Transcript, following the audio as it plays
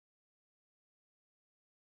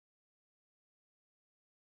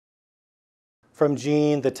from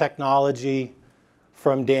Gene, the technology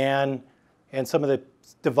from Dan, and some of the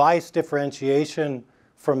device differentiation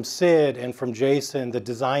from Sid and from Jason, the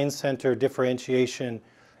design center differentiation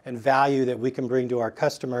and value that we can bring to our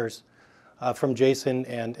customers from Jason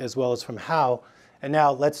and as well as from Hao. And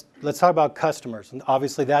now let's talk about customers. And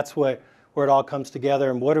obviously that's where it all comes together,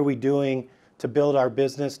 and what are we doing to build our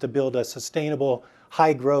business, to build a sustainable,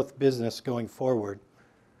 high growth business going forward.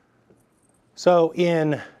 So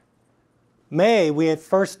in May, it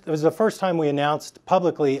was the first time we announced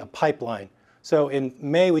publicly a pipeline. So in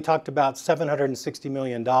May, we talked about $760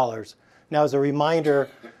 million. Now, as a reminder,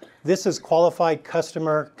 this is qualified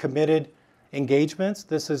customer committed engagements.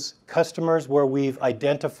 This is customers where we've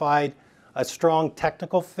identified a strong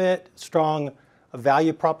technical fit, strong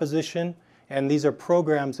value proposition, and these are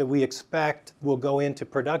programs that we expect will go into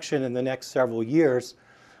production in the next several years.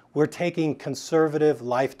 We're taking conservative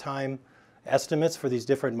lifetime estimates for these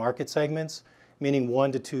different market segments, meaning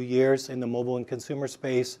 1 to 2 years in the mobile and consumer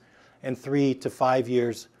space, and 3 to 5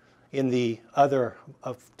 years in the other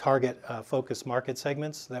target focus market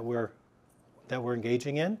segments that we're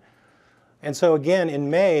engaging in. And so again, in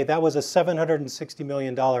May, that was a $760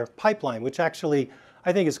 million pipeline, which actually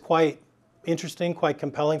I think is quite interesting, quite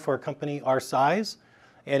compelling for a company our size.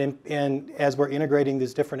 And as we're integrating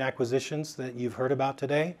these different acquisitions that you've heard about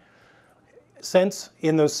today, since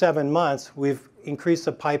in those 7 months, we've increased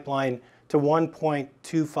the pipeline to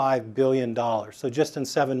 $1.25 billion. So just in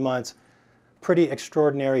 7 months, pretty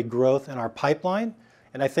extraordinary growth in our pipeline.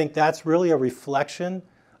 And I think that's really a reflection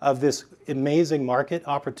of this amazing market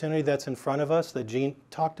opportunity that's in front of us that Gene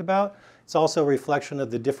talked about. It's also a reflection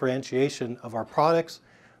of the differentiation of our products,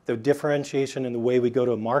 the differentiation in the way we go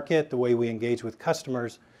to a market, the way we engage with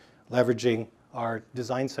customers, leveraging our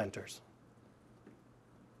design centers.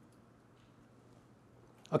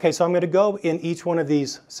 Okay, so I'm going to go in each one of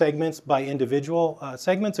these segments by individual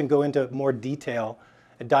segments and go into more detail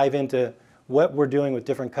and dive into what we're doing with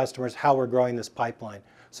different customers, how we're growing this pipeline.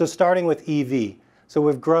 So starting with EV. So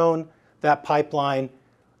we've grown that pipeline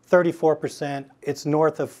 34%. It's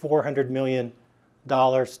north of $400 million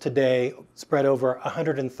today, spread over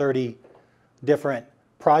 130 different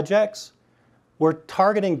projects. We're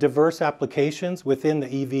targeting diverse applications within the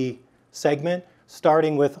EV segment,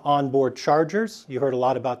 starting with onboard chargers. You heard a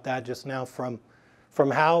lot about that just now from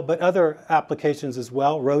Hao, but other applications as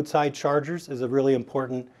well. Roadside chargers is a really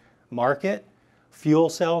important market. Fuel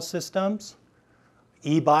cell systems,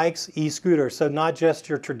 e-bikes, e-scooters. So not just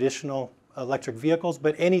your traditional electric vehicles,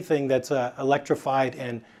 but anything that's electrified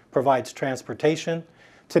and provides transportation.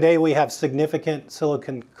 Today we have significant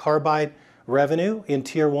silicon carbide revenue in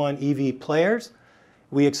tier 1 EV players.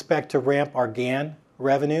 We expect to ramp our GaN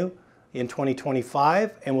revenue in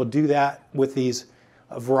 2025, and we'll do that with a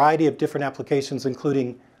variety of different applications,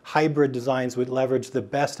 including hybrid designs which leverage the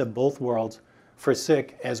best of both worlds for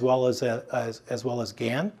SiC as well as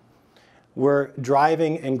GaN. We're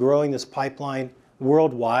driving and growing this pipeline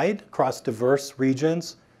worldwide across diverse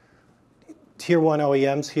regions, tier 1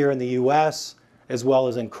 OEMs here in the US, as well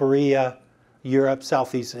as in Korea, Europe,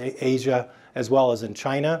 Southeast Asia, as well as in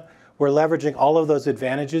China. We're leveraging all of those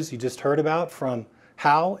advantages you just heard about from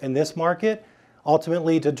Hao in this market,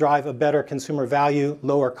 ultimately to drive a better consumer value,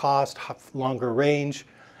 lower cost, longer range,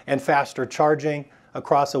 and faster charging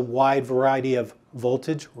across a wide variety of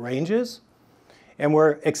voltage ranges. And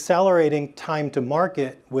we're accelerating time to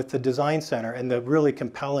market with the design center and the really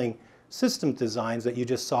compelling system designs that you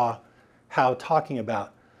just saw Hao talking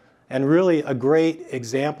about. And really a great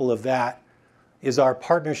example of that is our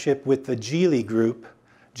partnership with the Geely Group.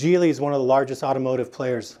 Geely is one of the largest automotive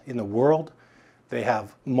players in the world. They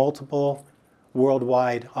have multiple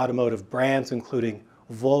worldwide automotive brands, including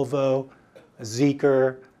Volvo,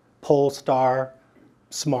 Zeekr, Polestar,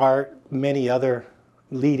 Smart, many other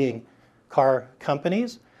leading car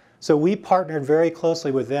companies. So we partnered very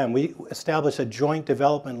closely with them. We established a joint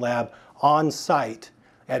development lab on site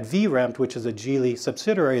at VREMT, which is a Geely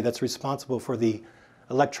subsidiary that's responsible for the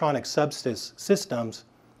electronic subsystems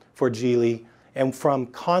for Geely. And from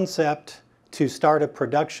concept to start of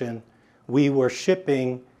production, we were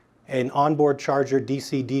shipping an onboard charger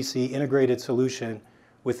DC-DC integrated solution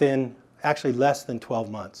within actually less than 12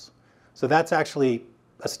 months. So that's actually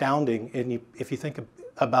astounding. And if you think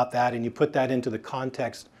about that and you put that into the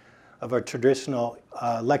context of a traditional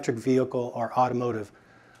electric vehicle or automotive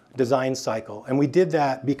design cycle. And we did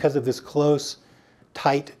that because of this close,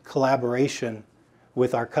 tight collaboration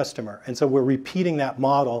with our customer. And so we're repeating that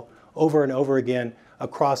model over and over again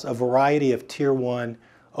across a variety of tier 1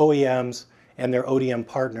 OEMs and their ODM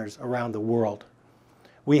partners around the world.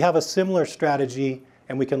 We have a similar strategy,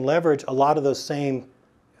 and we can leverage a lot of those same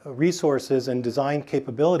resources and design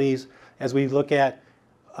capabilities as we look at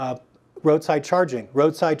roadside charging.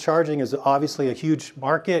 Roadside charging is obviously a huge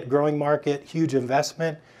market, growing market, huge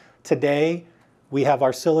investment. Today, we have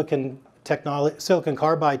our silicon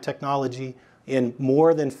carbide technology in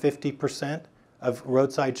more than 50% of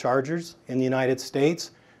roadside chargers in the United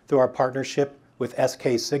States through our partnership with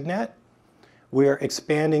SK Signet. We're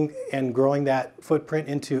expanding and growing that footprint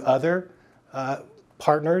into other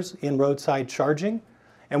partners in roadside charging.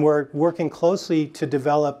 And we're working closely to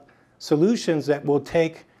develop solutions that will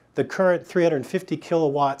take the current 350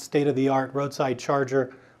 kilowatt state-of-the-art roadside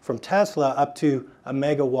charger from Tesla up to a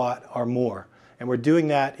megawatt or more. And we're doing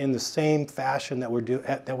that in the same fashion that we're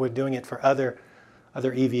doing it for other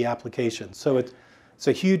EV applications. So it's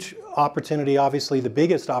a huge opportunity, obviously the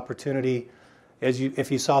biggest opportunity.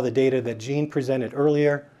 If you saw the data that Gene presented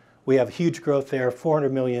earlier, we have huge growth there,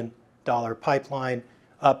 $400 million pipeline,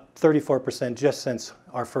 up 34% just since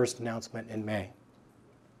our first announcement in May.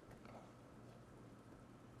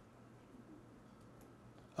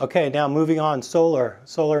 Okay, now moving on, solar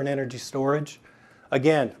and energy storage.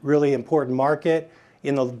 Again, really important market.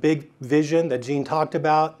 In the big vision that Gene talked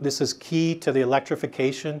about, this is key to the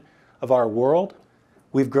electrification of our world.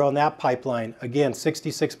 We've grown that pipeline. Again,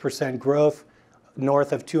 66% growth,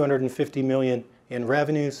 north of $250 million in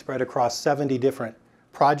revenue, spread across 70 different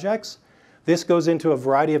projects. This goes into a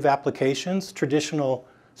variety of applications, traditional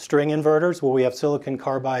string inverters, where we have silicon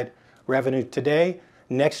carbide revenue today,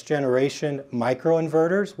 next generation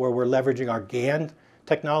microinverters, where we're leveraging our GaN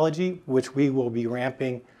technology, which we will be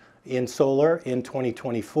ramping in solar in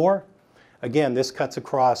 2024. Again, this cuts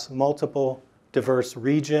across multiple diverse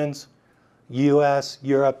regions, US,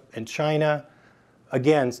 Europe, and China.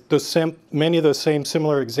 Again, many of those same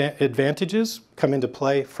similar advantages come into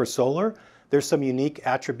play for solar. There's some unique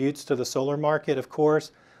attributes to the solar market, of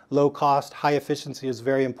course. Low cost, high efficiency is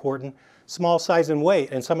very important. Small size and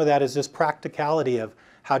weight, and some of that is just practicality of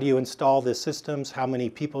how do you install the systems, how many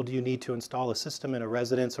people do you need to install a system in a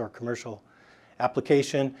residence or commercial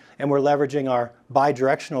application. And we're leveraging our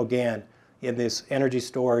bidirectional GaN in this energy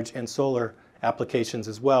storage and solar applications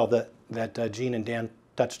as well that Gene and Dan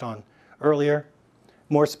touched on earlier.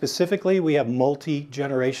 More specifically, we have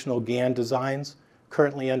multi-generational GaN designs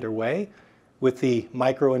currently underway with the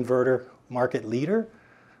microinverter market leader.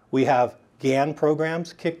 We have GaN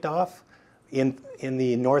programs kicked off in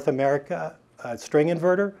the North America string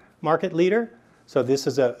inverter market leader. So this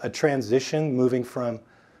is a transition moving from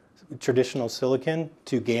traditional silicon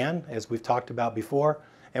to GaN, as we've talked about before.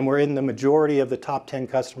 And we're in the majority of the top 10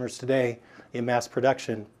 customers today in mass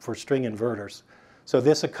production for string inverters. So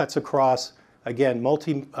this cuts across, again,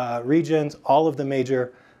 multi-regions, all of the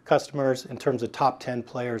major customers in terms of top 10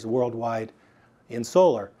 players worldwide in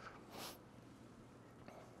solar.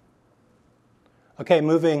 Okay,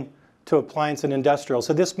 moving to appliance and industrial.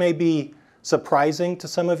 So this may be surprising to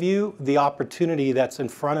some of you, the opportunity that's in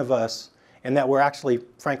front of us and that we're actually,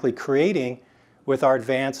 frankly, creating with our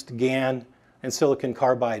advanced GaN and silicon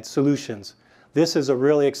carbide solutions. This is a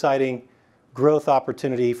really exciting growth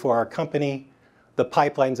opportunity for our company. The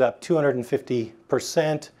pipeline's up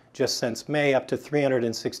 250% just since May, up to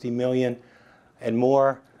 $360 million and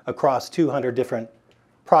more across 200 different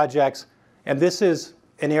projects. And this is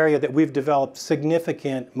an area that we've developed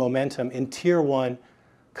significant momentum in tier 1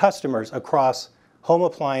 customers across home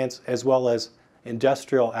appliance as well as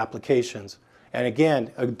industrial applications. And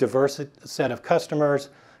again, a diverse set of customers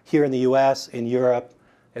here in the US, in Europe,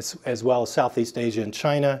 as well as Southeast Asia and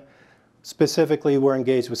China. Specifically, we're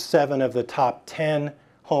engaged with 7 of the top 10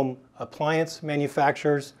 home appliance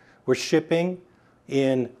manufacturers. We're shipping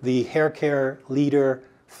in the hair care leader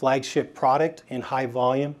flagship product in high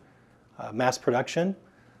volume mass production.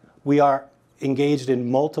 We are engaged in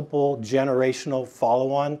multiple generational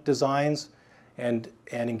follow-on designs and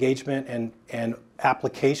engagement and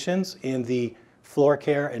applications in the floor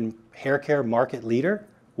care and hair care market leader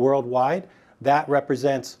worldwide. That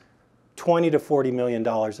represents $20 to $40 million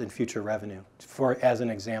in future revenue, as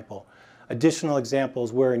an example. Additional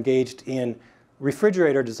examples, we're engaged in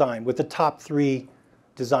refrigerator design with the top 3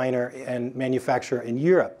 designer and manufacturer in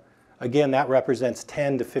Europe. Again, that represents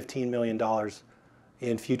 $10 to $15 million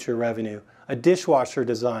in future revenue. A dishwasher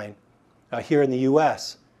design here in the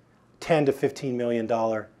US, $10 to $15 million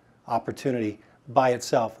opportunity by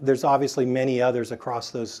itself. There's obviously many others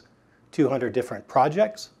across those 200 different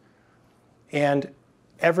projects. And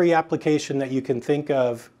every application that you can think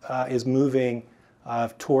of is moving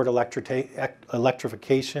toward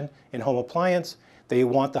electrification in home appliance. They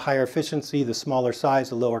want the higher efficiency, the smaller size,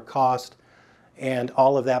 the lower cost, and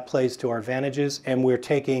all of that plays to our advantages. And we're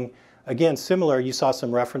taking, again, similar, you saw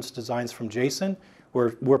some reference designs from Jason.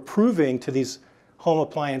 we're proving to these home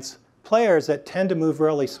appliance players that tend to move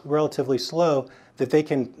relatively slow that they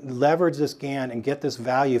can leverage this GaN and get this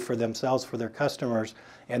value for themselves, for their customers,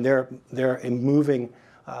 and they're moving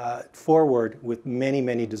forward with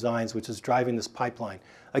many designs, which is driving this pipeline.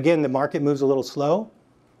 Again, the market moves a little slow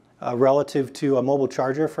relative to a mobile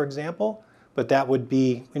charger, for example, but that would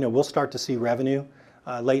be, we'll start to see revenue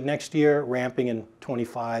late next year, ramping in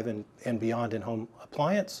 25 and beyond in home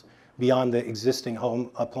appliance, beyond the existing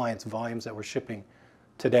home appliance volumes that we're shipping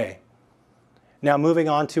today. Now moving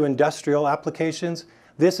on to industrial applications,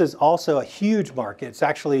 this is also a huge market. It's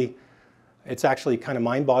actually kind of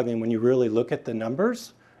mind-boggling when you really look at the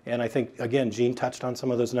numbers. And I think, again, Gene touched on some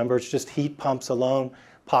of those numbers. Just heat pumps alone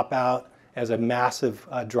pop out as a massive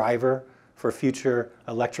driver for future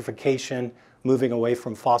electrification, moving away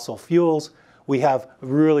from fossil fuels. We have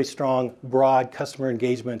really strong, broad customer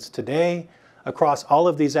engagements today across all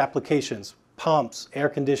of these applications: pumps, air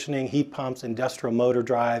conditioning, heat pumps, industrial motor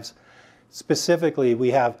drives. Specifically, we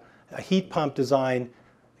have a heat pump design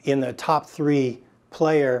in the top 3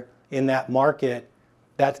 player in that market.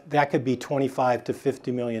 That could be $25 to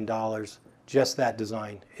 $50 million, just that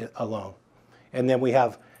design alone. And then we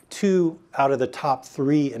have 2 out of the top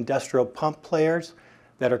 3 industrial pump players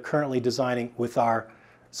that are currently designing with our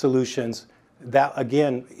solutions. That,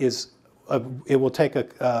 again, it will take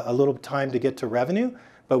a little time to get to revenue,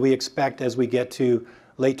 but we expect as we get to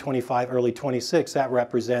late 25, early 26, that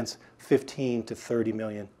represents $15 to $30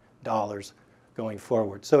 million going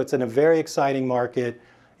forward. So it's in a very exciting market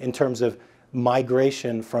in terms of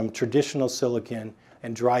migration from traditional silicon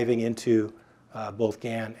and driving into both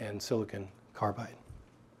GaN and silicon carbide.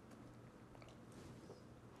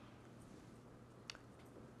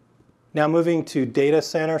 Now moving to data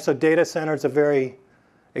center. So data center is a very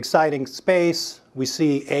exciting space. We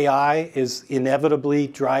see AI is inevitably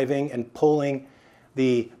driving and pulling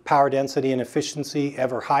the power density and efficiency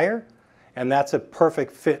ever higher. And that's a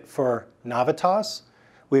perfect fit for Navitas.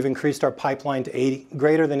 We've increased our pipeline to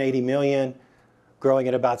greater than 80 million, growing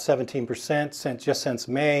at about 17% just since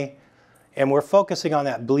May. And we're focusing on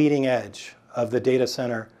that bleeding edge of the data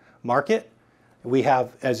center market. We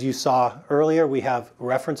have, as you saw earlier, we have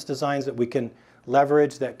reference designs that we can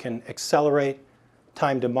leverage that can accelerate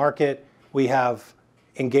time to market. We have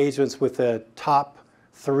engagements with the top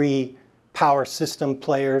 3 power system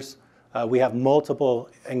players. We have multiple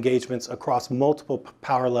engagements across multiple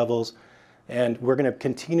power levels, and we're going to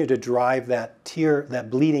continue to drive that tier, that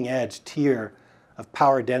bleeding edge tier of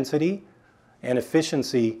power density and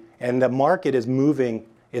efficiency. And the market is moving.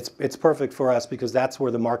 It's perfect for us because that's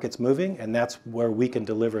where the market's moving, and that's where we can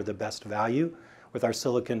deliver the best value with our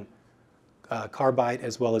silicon carbide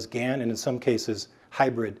as well as GaN, and in some cases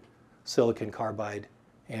hybrid silicon carbide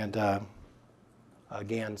and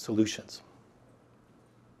GaN solutions.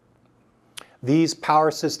 These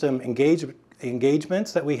power system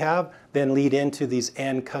engagements that we have then lead into these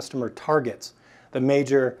end customer targets, the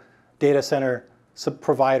major data center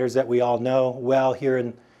providers that we all know well here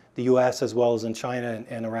in the US as well as in China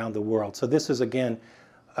and around the world. So this is, again,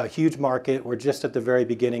 a huge market. We're just at the very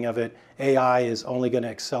beginning of it. AI is only going to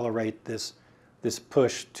accelerate this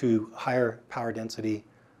push to higher power density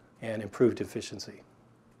and improved efficiency.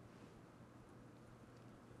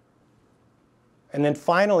 And then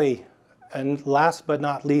finally, and last but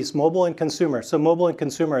not least, mobile and consumer. So mobile and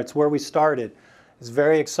consumer, it's where we started. It's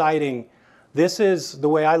very exciting. This is the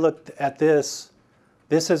way I looked at this.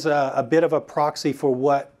 This is a bit of a proxy for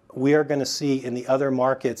what we are going to see in the other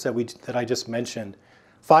markets that I just mentioned.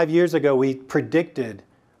 5 years ago, we predicted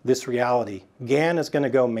this reality. GaN is going to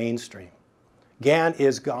go mainstream. GaN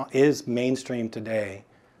is mainstream today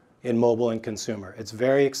in mobile and consumer. It's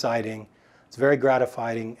very exciting. It's very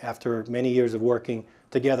gratifying after many years of working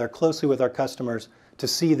together closely with our customers to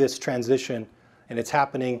see this transition, and it's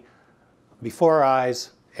happening before our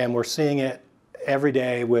eyes, and we're seeing it every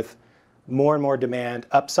day with more and more demand,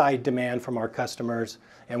 upside demand from our customers,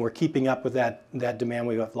 and we're keeping up with that demand.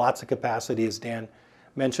 We have lots of capacity, as Dan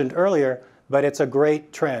mentioned earlier, but it's a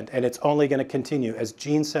great trend, and it's only going to continue. As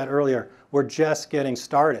Gene said earlier, we're just getting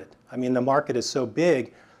started. I mean, the market is so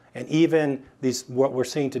big, and even what we're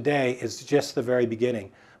seeing today is just the very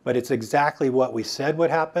beginning. But it's exactly what we said would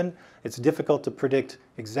happen. It's difficult to predict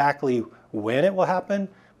exactly when it will happen,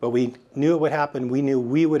 but we knew it would happen. We knew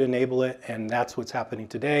we would enable it, and that's what's happening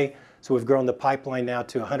today. So we've grown the pipeline now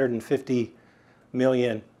to 150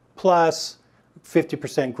 million plus,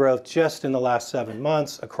 50% growth just in the last 7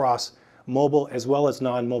 months across mobile as well as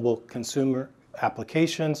non-mobile consumer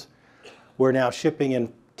applications. We're now shipping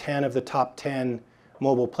in 10 of the top 10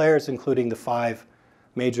 mobile players, including the 5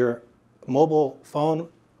 major mobile phone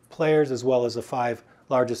players as well as the 5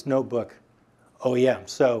 largest notebook OEMs.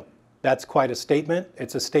 So that's quite a statement.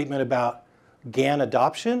 It's a statement about GaN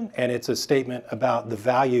adoption, and it's a statement about the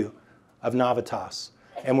value of Navitas.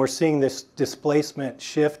 And we're seeing this displacement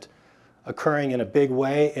shift occurring in a big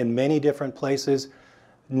way in many different places,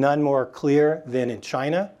 none more clear than in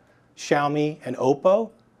China. Xiaomi and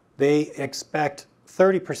Oppo, they expect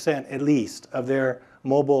 30% at least of their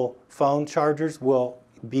mobile phone chargers will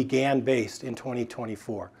be GaN-based in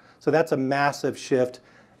 2024. So that's a massive shift.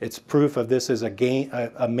 It's proof of this as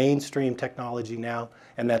a mainstream technology now,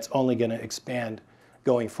 and that's only going to expand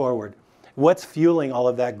going forward. What's fueling all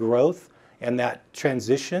of that growth and that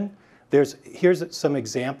transition? Here's some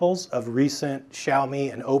examples of recent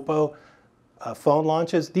Xiaomi and Oppo phone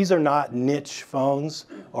launches. These are not niche phones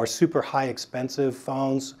or super high expensive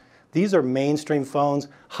phones. These are mainstream phones,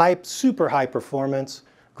 super high performance,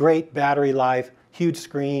 great battery life, huge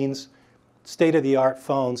screens, state-of-the-art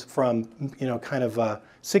phones from kind of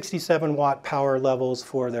 67 watt power levels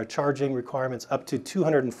for their charging requirements up to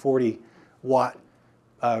 240 watt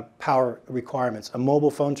power requirements. A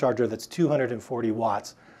mobile phone charger that's 240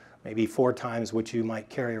 watts, maybe 4 times what you might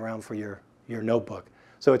carry around for your notebook.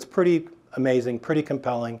 So it's pretty amazing, pretty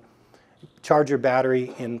compelling. Charge your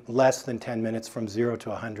battery in less than 10 minutes from 0 to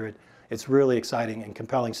 100. It's really exciting and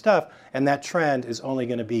compelling stuff, and that trend is only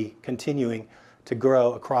going to be continuing to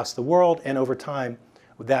grow across the world, and over time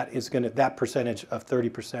that percentage of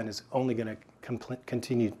 30% is only going to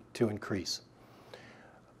continue to increase.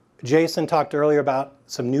 Jason talked earlier about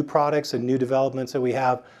some new products and new developments that we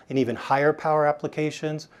have in even higher power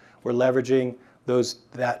applications. We're leveraging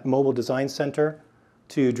that mobile design center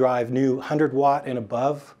to drive new 100 watt and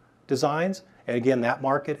above designs. And again, that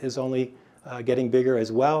market is only getting bigger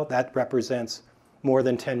as well. That represents more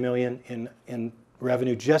than 10 million in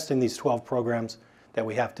revenue just in these 12 programs that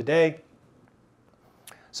we have today.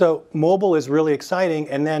 So mobile is really exciting,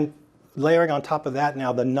 and then layering on top of that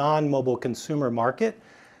now the non-mobile consumer market.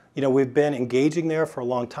 We've been engaging there for a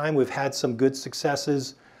long time. We've had some good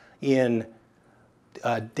successes in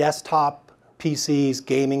desktop PCs,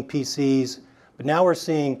 gaming PCs, but now we're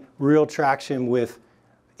seeing real traction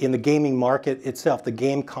in the gaming market itself, the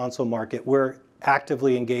game console market. We're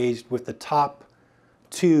actively engaged with the top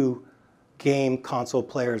 2 game console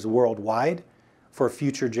players worldwide for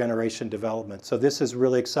future generation development. So this is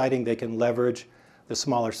really exciting. They can leverage the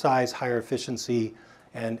smaller size, higher efficiency,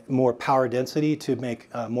 and more power density to make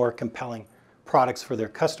more compelling products for their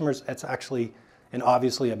customers. It's actually and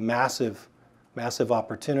obviously a massive, massive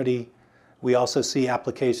opportunity. We also see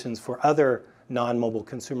applications for other non-mobile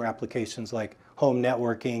consumer applications like home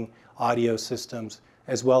networking, audio systems,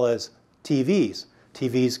 as well as TVs.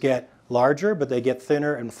 TVs get larger, but they get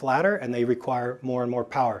thinner and flatter, and they require more and more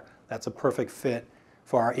power. That's a perfect fit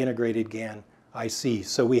for our integrated GaN ICs.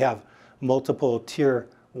 So we have multiple Tier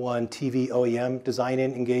 1 TV OEM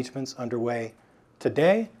design-in engagements underway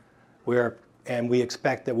today, and we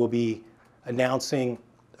expect that we'll be announcing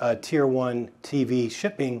Tier 1 TV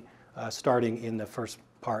shipping starting in the first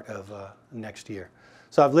part of next year.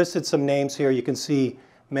 So I've listed some names here. You can see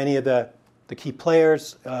many of the key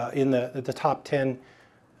players in the top 10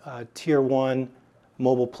 Tier 1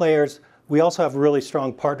 mobile players. We also have really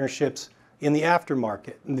strong partnerships in the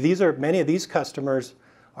aftermarket. Many of these customers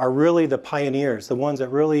are really the pioneers, the ones that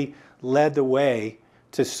really led the way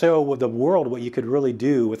to show the world what you could really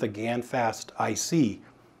do with a GaN-fast IC.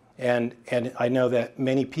 And I know that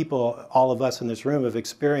many people, all of us in this room, have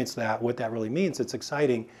experienced that, what that really means. It's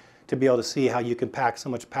exciting to be able to see how you can pack so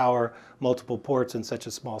much power, multiple ports in such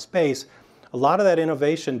a small space. A lot of that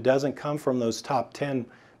innovation doesn't come from those top 10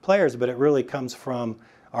 players, but it really comes from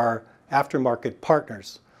our aftermarket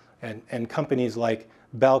partners and companies like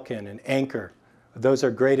Belkin and Anker. Those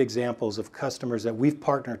are great examples of customers that we've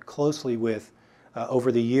partnered closely with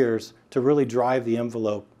over the years to really drive the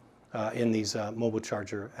envelope in these mobile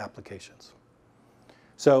charger applications.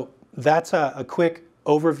 So that's a quick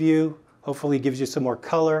overview. Hopefully gives you some more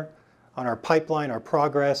color on our pipeline, our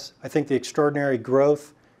progress. I think the extraordinary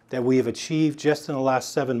growth that we have achieved just in the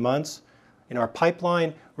last 7 months in our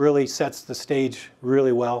pipeline really sets the stage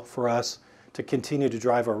really well for us to continue to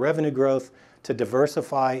drive our revenue growth, to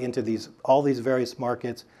diversify into all these various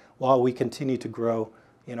markets while we continue to grow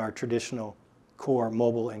in our traditional core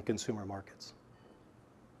mobile and consumer markets.